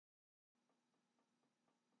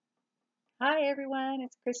Hi everyone,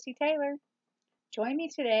 it's Kristie Taylor. Join me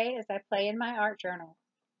today as I play in my art journal.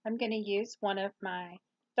 I'm going to use one of my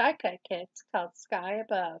die cut kits called Sky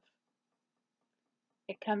Above.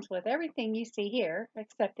 It comes with everything you see here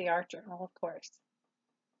except the art journal, of course.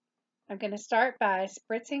 I'm going to start by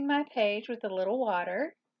spritzing my page with a little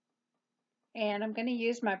water, and I'm going to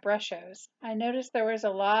use my Brushos. I noticed there was a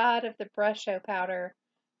lot of the Brusho powder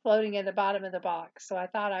floating in the bottom of the box, so I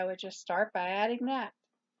thought I would just start by adding that.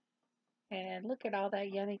 And look at all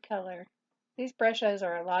that yummy color. These brushes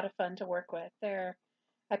are a lot of fun to work with. They're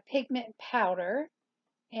a pigment powder,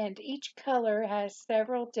 and each color has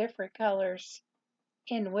several different colors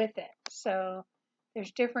in with it. So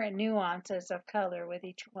there's different nuances of color with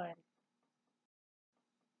each one.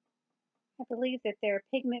 I believe that they're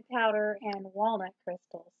pigment powder and walnut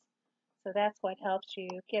crystals. So that's what helps you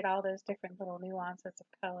get all those different little nuances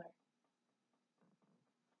of color.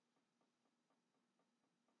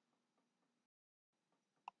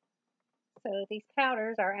 So these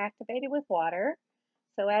powders are activated with water.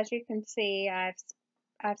 So as you can see,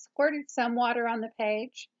 I've squirted some water on the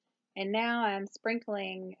page, and now I'm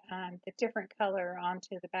sprinkling the different color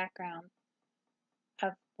onto the background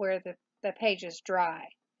of where the page is dry.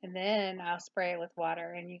 And then I'll spray it with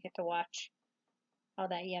water, and you get to watch all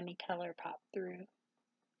that yummy color pop through.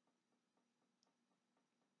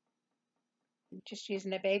 I'm just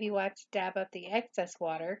using a baby wipe to dab up the excess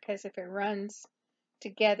water, because if it runs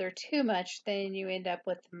together too much, then you end up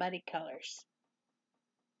with muddy colors.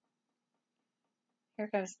 Here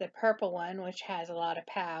comes the purple one, which has a lot of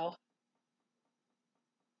pow.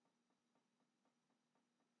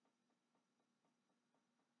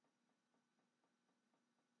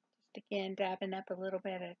 Just again, dabbing up a little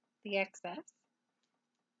bit of the excess.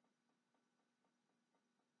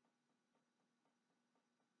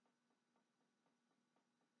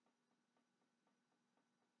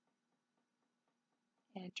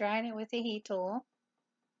 And drying it with a heat tool.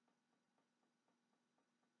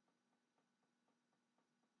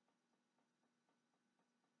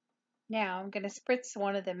 Now I'm going to spritz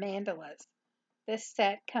one of the mandalas. This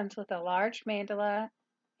set comes with a large mandala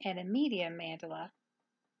and a medium mandala,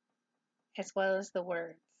 as well as the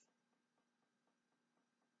words.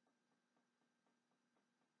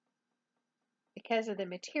 Because of the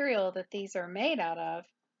material that these are made out of,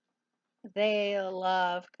 they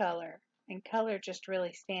love color, and color just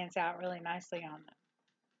really stands out really nicely on them.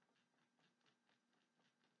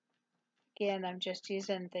 Again, I'm just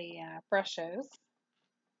using the Brushos.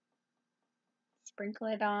 Sprinkle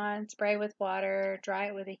it on, spray with water, dry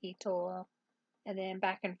it with a heat tool, and then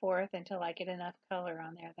back and forth until I get enough color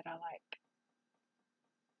on there that I like.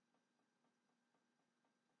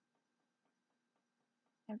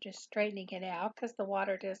 I'm just straightening it out because the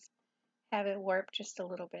water does have it warp just a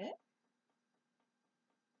little bit.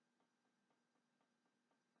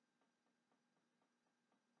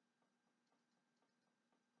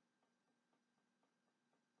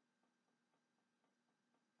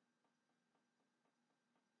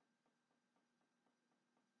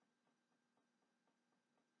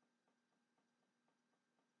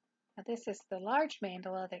 Now this is the large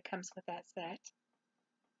mandala that comes with that set.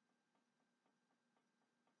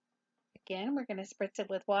 Again, we're going to spritz it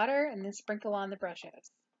with water and then sprinkle on the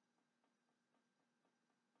brushes.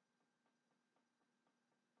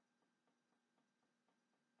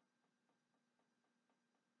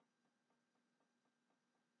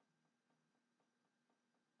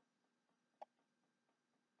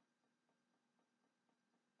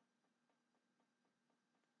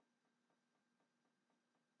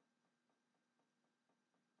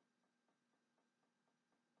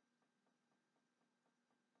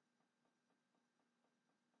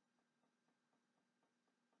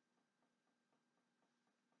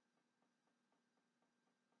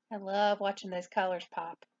 I love watching those colors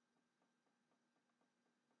pop.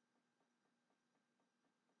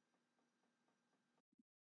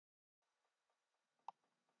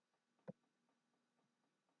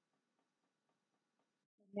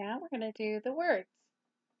 Now we're going to do the words.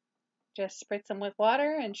 Just spritz them with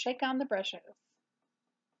water and shake on the brushes.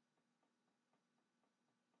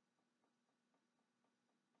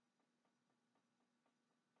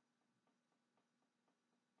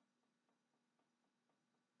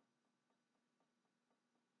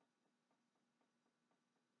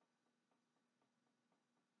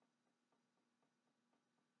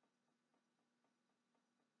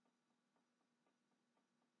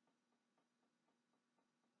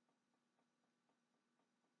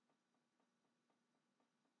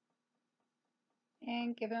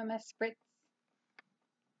 And give them a spritz.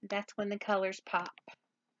 That's when the colors pop.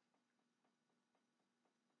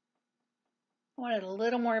 I wanted a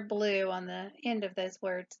little more blue on the end of those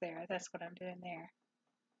words there. That's what I'm doing there.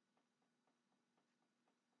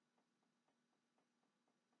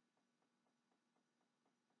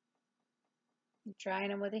 I'm drying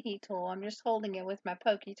them with a heat tool. I'm just holding it with my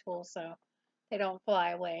pokey tool so they don't fly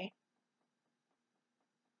away.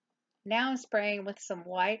 Now I'm spraying with some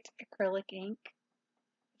white acrylic ink. I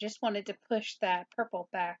just wanted to push that purple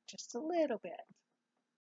back just a little bit.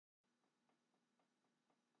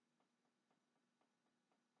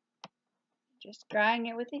 Just drying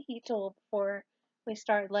it with a heat tool before we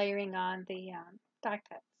start layering on the die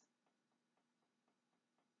cuts.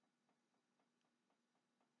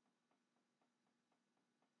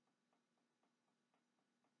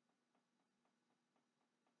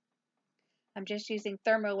 I'm just using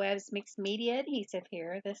Thermoweb's mixed media adhesive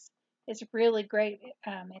here. This is really great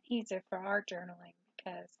adhesive for art journaling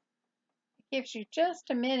because it gives you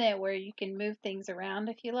just a minute where you can move things around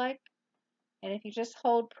if you like. And if you just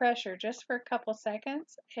hold pressure just for a couple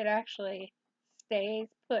seconds, it actually stays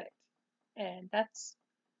put. And that's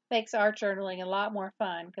makes art journaling a lot more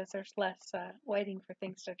fun because there's less waiting for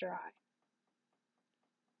things to dry.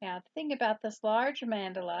 Now, the thing about this large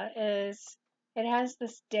mandala is it has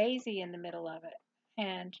this daisy in the middle of it,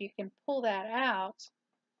 and you can pull that out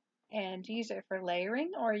and use it for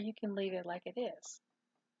layering, or you can leave it like it is.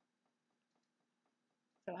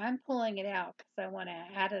 So I'm pulling it out because I want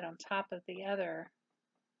to add it on top of the other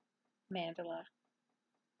mandala.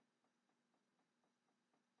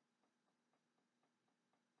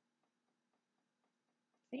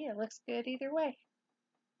 See, it looks good either way.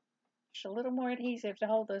 Just a little more adhesive to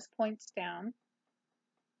hold those points down.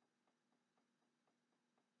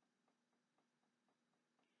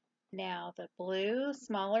 Now the blue,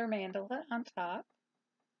 smaller mandala on top.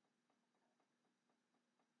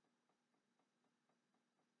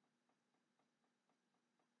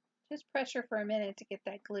 Just pressure for a minute to get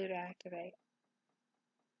that glue to activate.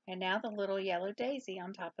 And now the little yellow daisy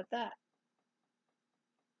on top of that.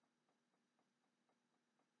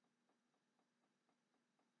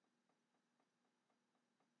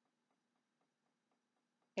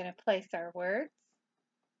 Going to place our words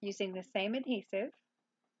using the same adhesive.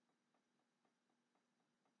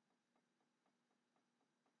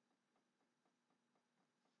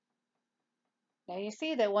 Now you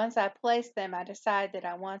see that once I place them, I decide that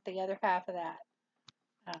I want the other half of that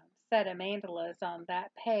set of mandalas on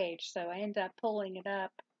that page, so I end up pulling it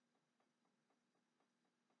up.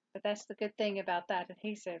 But that's the good thing about that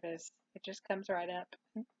adhesive is it just comes right up.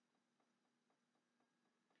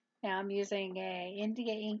 Now I'm using a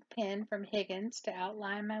India ink pen from Higgins to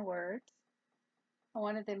outline my words. I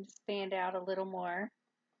wanted them to stand out a little more.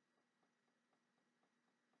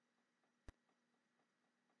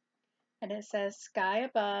 And it says sky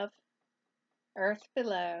above, earth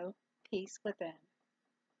below, peace within.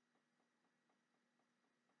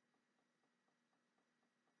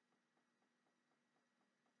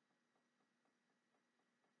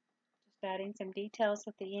 Just adding some details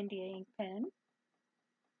with the India ink pen.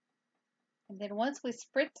 And then once we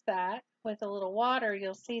spritz that with a little water,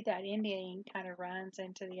 you'll see that India ink kind of runs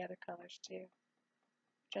into the other colors too,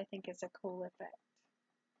 which I think is a cool effect.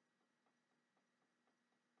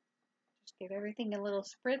 Just give everything a little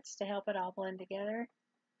spritz to help it all blend together.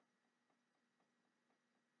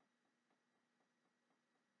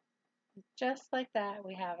 And just like that,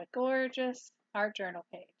 we have a gorgeous art journal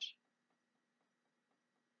page.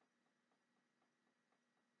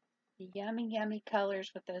 Yummy, yummy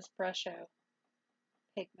colors with those Brushos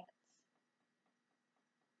pigments.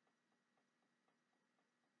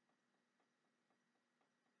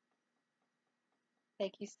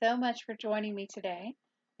 Thank you so much for joining me today.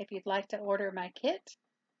 If you'd like to order my kit,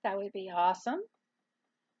 that would be awesome.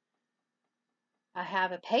 I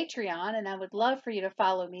have a Patreon and I would love for you to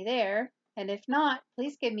follow me there. And if not,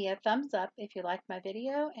 please give me a thumbs up if you like my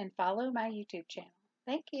video and follow my YouTube channel.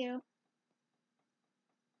 Thank you.